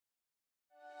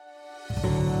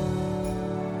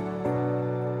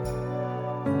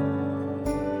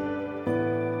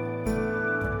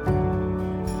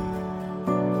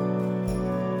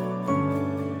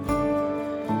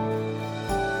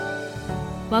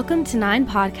Welcome to 9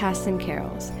 Podcasts and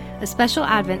Carols, a special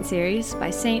Advent series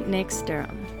by St. Nick's,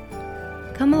 Durham.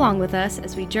 Come along with us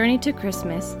as we journey to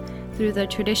Christmas through the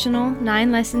traditional 9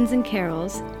 lessons and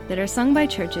carols that are sung by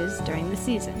churches during the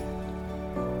season.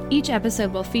 Each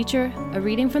episode will feature a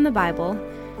reading from the Bible,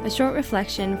 a short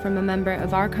reflection from a member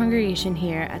of our congregation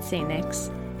here at St.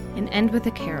 Nick's, and end with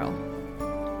a carol.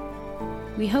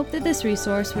 We hope that this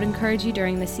resource would encourage you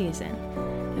during the season,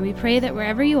 and we pray that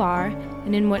wherever you are,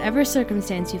 and in whatever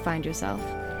circumstance you find yourself,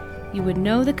 you would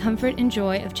know the comfort and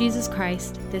joy of Jesus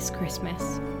Christ this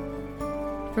Christmas.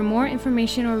 For more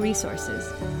information or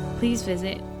resources, please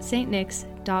visit stnicks.org.uk.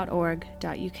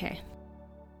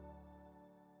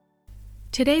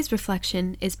 Today's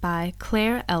reflection is by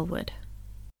Claire Elwood.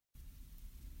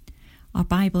 Our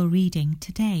Bible reading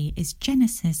today is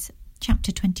Genesis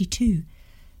chapter 22,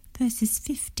 verses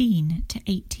 15 to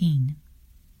 18.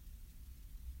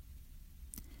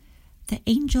 The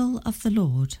angel of the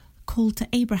Lord called to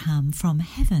Abraham from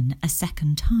heaven a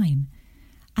second time,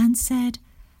 and said,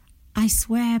 I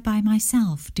swear by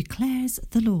myself, declares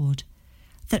the Lord,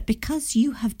 that because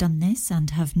you have done this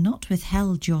and have not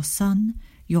withheld your son,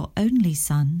 your only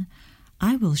son,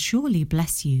 I will surely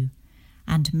bless you,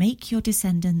 and make your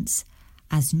descendants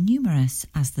as numerous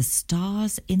as the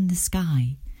stars in the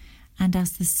sky, and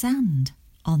as the sand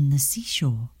on the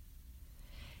seashore.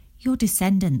 Your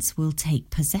descendants will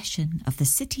take possession of the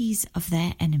cities of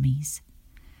their enemies,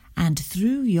 and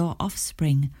through your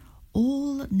offspring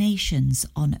all nations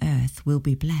on earth will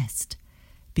be blessed,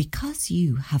 because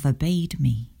you have obeyed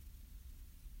me.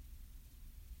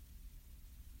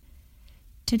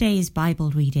 Today's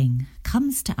Bible reading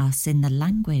comes to us in the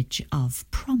language of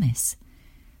promise,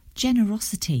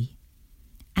 generosity,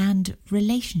 and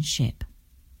relationship.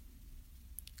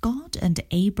 God and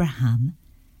Abraham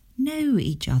know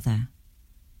each other.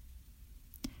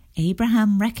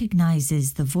 Abraham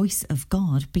recognizes the voice of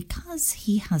God because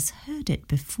he has heard it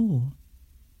before.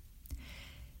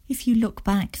 If you look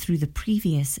back through the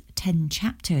previous 10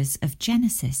 chapters of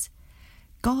Genesis,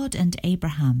 God and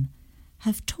Abraham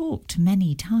have talked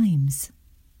many times.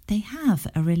 They have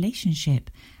a relationship,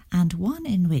 and one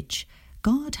in which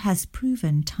God has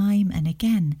proven time and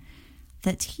again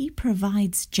that he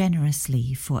provides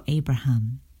generously for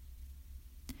Abraham.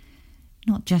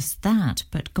 Not just that,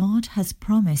 but God has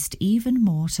promised even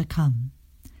more to come.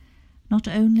 Not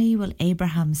only will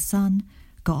Abraham's son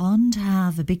go on to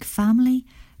have a big family,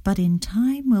 but in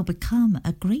time will become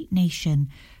a great nation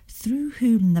through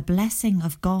whom the blessing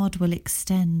of God will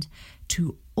extend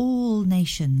to all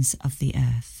nations of the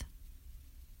earth.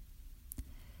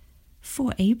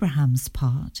 For Abraham's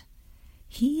part,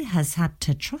 he has had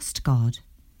to trust God,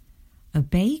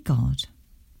 obey God,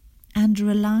 and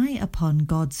rely upon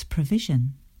God's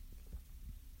provision.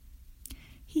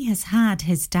 He has had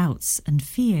his doubts and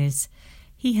fears.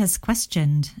 He has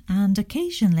questioned and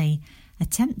occasionally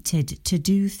attempted to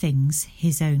do things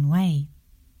his own way.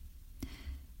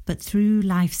 But through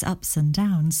life's ups and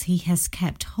downs, he has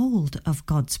kept hold of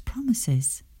God's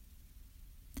promises.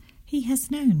 He has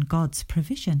known God's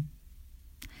provision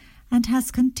and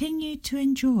has continued to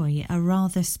enjoy a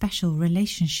rather special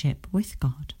relationship with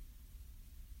God.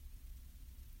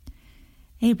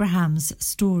 Abraham's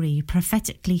story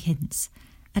prophetically hints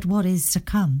at what is to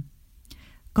come.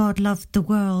 God loved the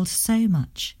world so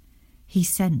much, he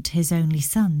sent his only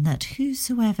Son, that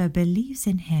whosoever believes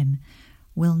in him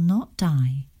will not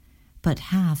die, but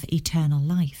have eternal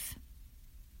life.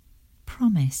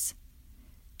 Promise,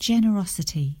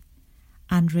 generosity,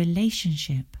 and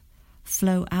relationship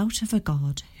flow out of a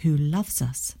God who loves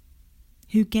us,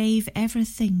 who gave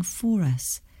everything for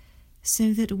us,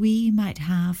 so that we might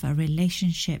have a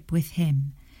relationship with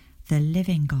him, the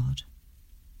living God.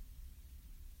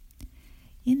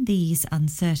 In these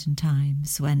uncertain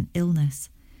times, when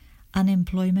illness,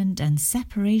 unemployment, and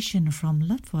separation from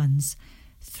loved ones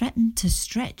threaten to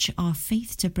stretch our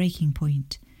faith to breaking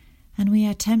point, and we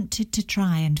are tempted to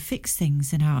try and fix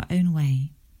things in our own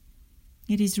way,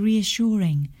 it is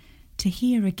reassuring to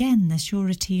hear again the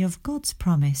surety of God's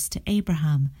promise to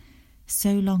Abraham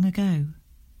so long ago.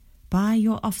 By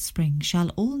your offspring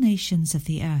shall all nations of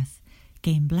the earth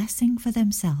gain blessing for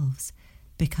themselves,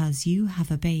 because you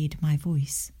have obeyed my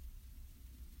voice.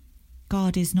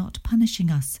 God is not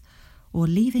punishing us or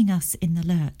leaving us in the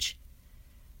lurch.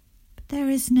 But there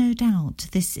is no doubt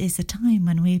this is a time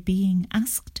when we're being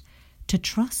asked to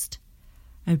trust,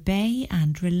 obey,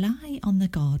 and rely on the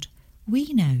God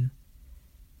we know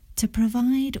to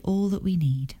provide all that we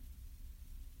need.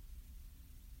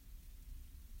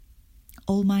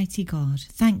 Almighty God,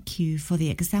 thank you for the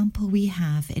example we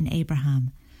have in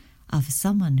Abraham of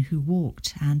someone who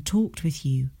walked and talked with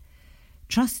you,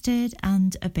 trusted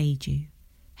and obeyed you,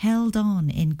 held on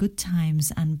in good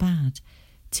times and bad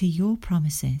to your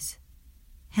promises.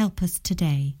 Help us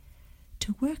today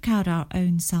to work out our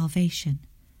own salvation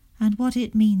and what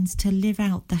it means to live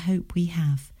out the hope we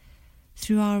have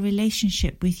through our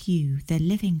relationship with you, the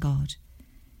living God,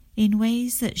 in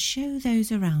ways that show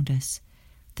those around us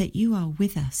that you are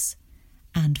with us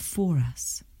and for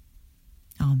us.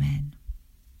 Amen.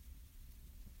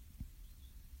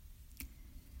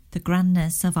 The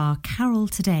grandness of our carol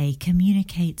today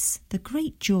communicates the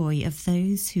great joy of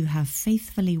those who have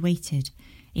faithfully waited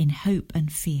in hope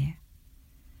and fear,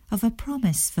 of a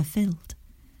promise fulfilled,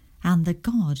 and the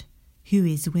God who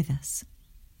is with us.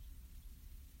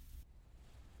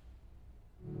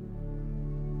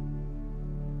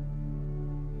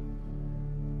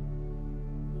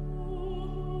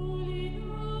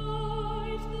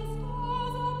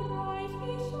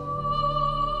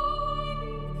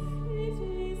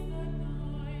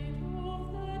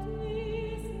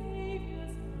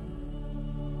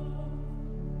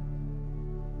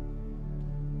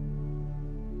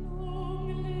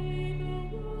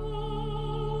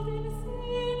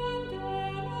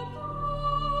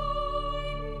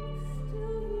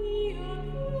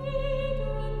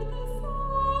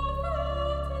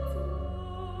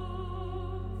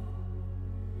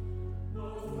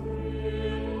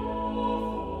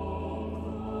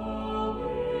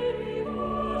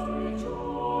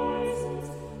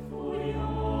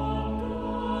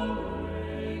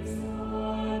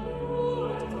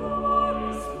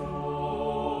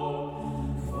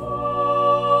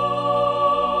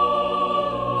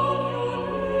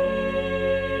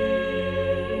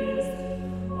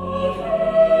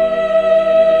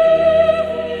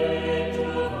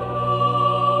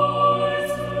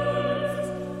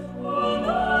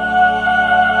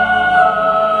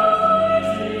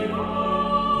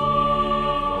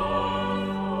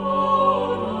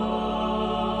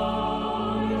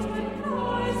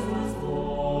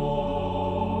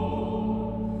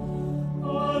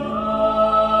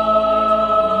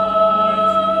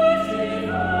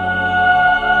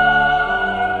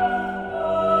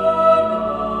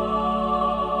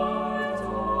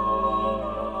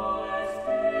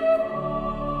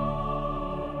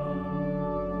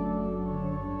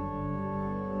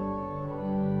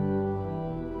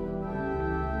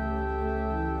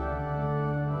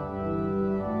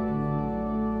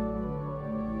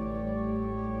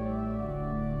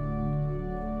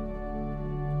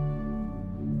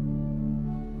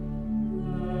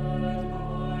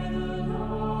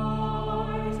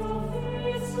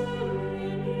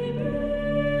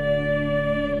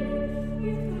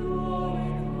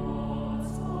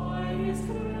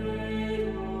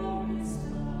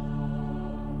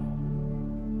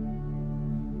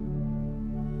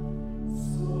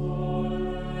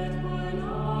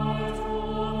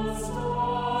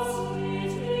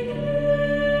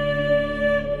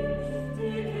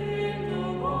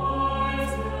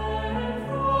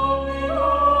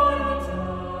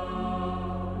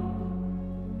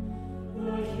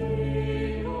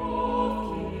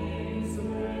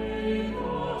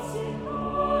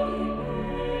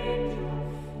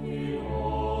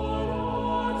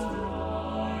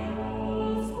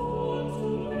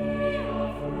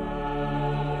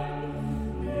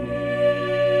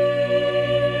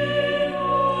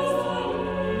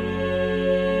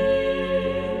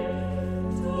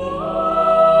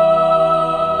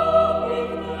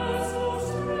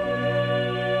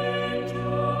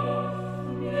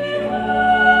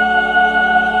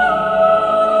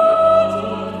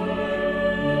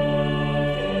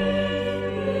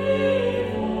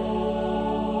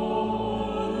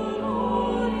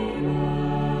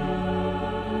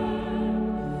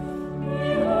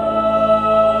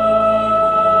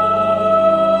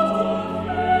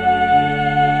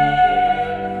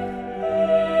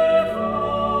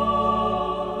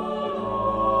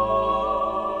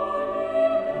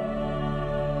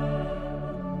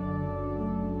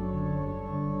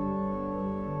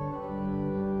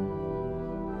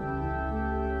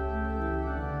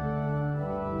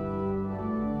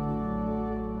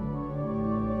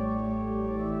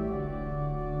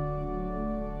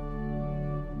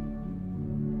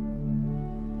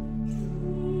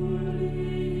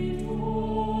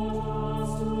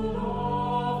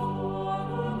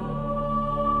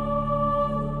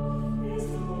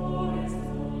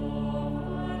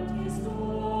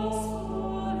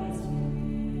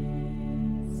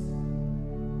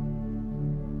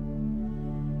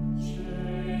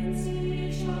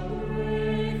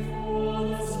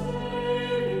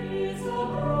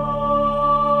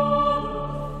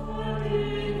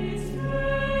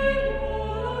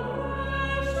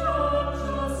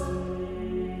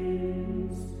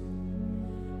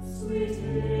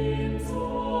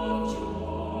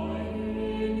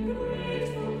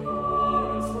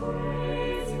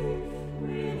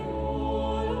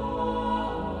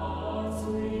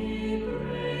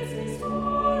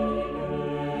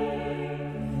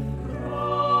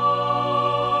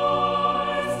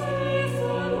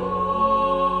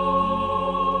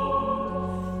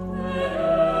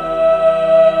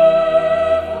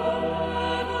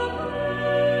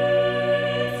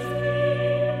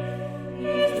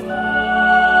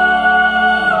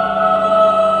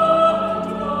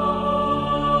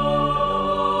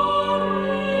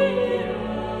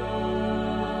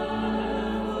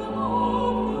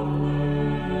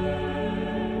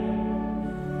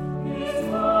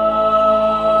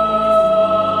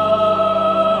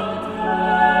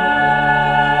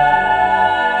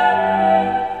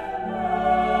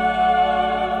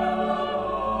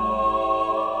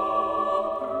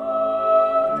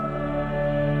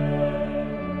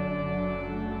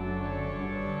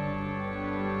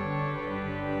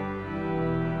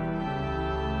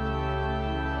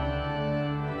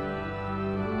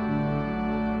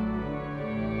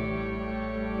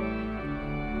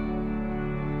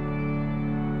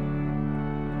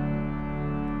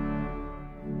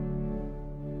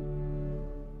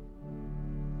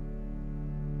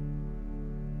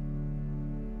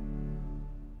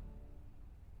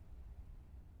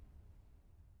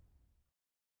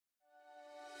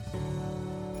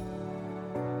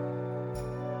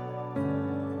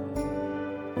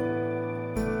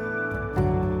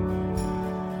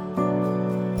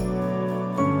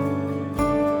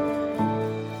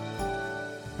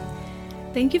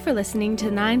 Thank you for listening to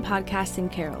 9 Podcasts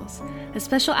and Carols, a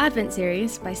special Advent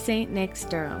series by St. Nick's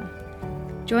Durham.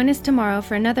 Join us tomorrow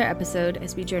for another episode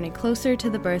as we journey closer to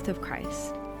the birth of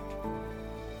Christ.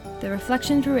 The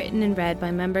reflections were written and read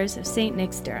by members of St.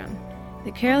 Nick's Durham.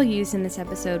 The carol used in this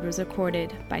episode was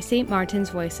recorded by St. Martin's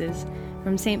Voices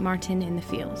from St. Martin in the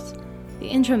Fields. The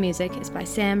intro music is by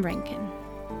Sam Rankin.